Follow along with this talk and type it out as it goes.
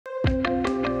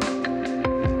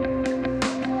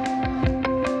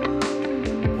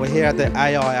here at the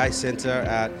AIA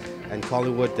Centre in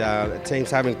Collingwood. The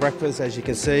team's having breakfast, as you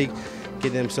can see,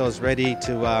 getting themselves ready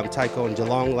to take on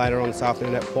Geelong later on this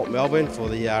afternoon at Port Melbourne for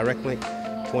the Reclink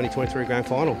 2023 Grand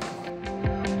Final.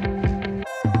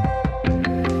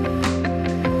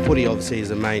 Footy obviously is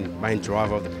the main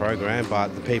driver of the program, but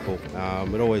the people.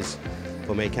 It always,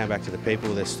 for me, came back to the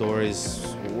people, their stories,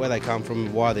 where they come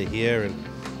from, why they're here, and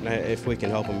if we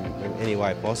can help them in any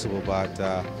way possible. But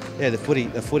yeah, the footy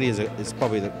is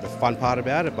probably the fun part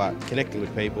about it. But connecting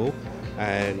with people,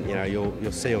 and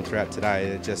you'll see them throughout today.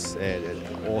 They're just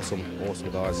awesome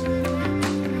guys.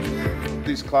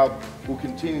 This club will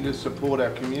continue to support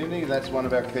our community, and that's one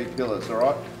of our key pillars. All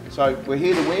right. So we're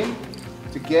here to win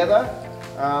together.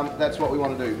 That's what we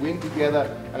want to do. Win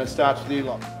together, and it starts with you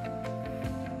lot.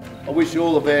 I wish you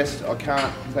all the best. I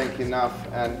can't thank you enough,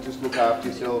 and just look after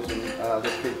yourselves, and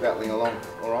let's keep battling along.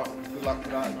 All right. Good luck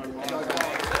today.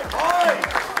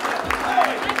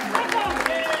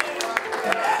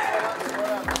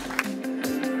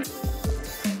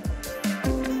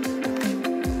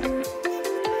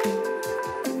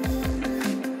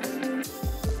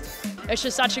 It's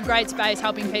just such a great space,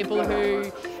 helping people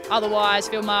who otherwise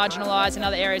feel marginalised in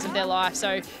other areas of their life.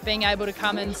 So being able to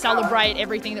come and celebrate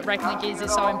everything that Reclink is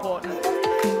so important.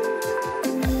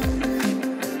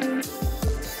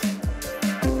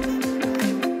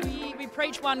 We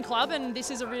preach one club, and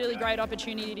this is a really great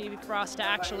opportunity for us to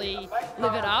actually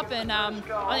live it up. And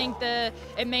I think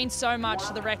it means so much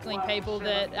to the Reclink people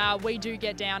that we do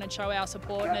get down and show our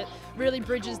support, and it really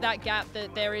bridges that gap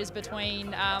that there is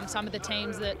between some of the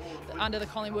teams that under the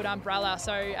Collingwood umbrella.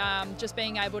 So just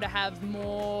being able to have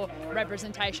more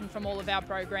representation from all of our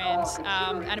programs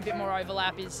and a bit more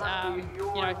overlap is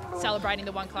celebrating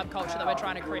the one club culture that we're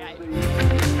trying to create.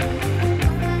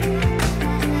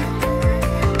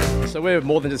 So we're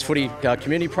more than just footy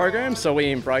community programs, so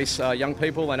we embrace young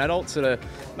people and adults that are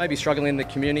maybe struggling in the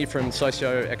community from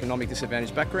socio-economic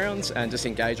disadvantaged backgrounds, and just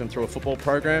engage them through a football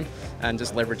program and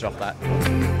just leverage off that.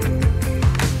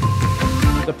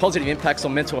 The positive impacts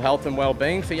on mental health and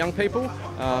well-being for young people,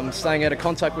 staying out of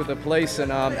contact with the police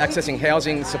and accessing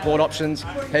housing, support options,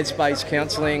 headspace,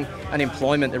 counselling and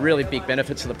employment, they're really big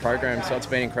benefits of the program, so it's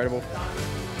been incredible.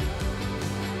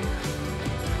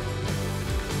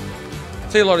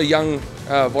 I see a lot of young,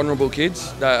 vulnerable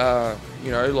kids that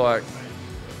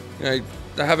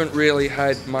they haven't really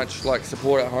had much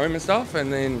support at home and stuff,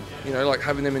 and then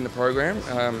having them in the program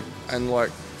and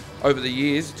over the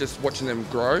years just watching them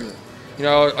grow.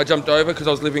 I jumped over because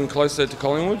I was living closer to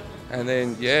Collingwood, and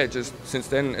then just since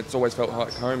then it's always felt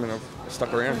like home, and I've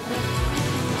stuck around.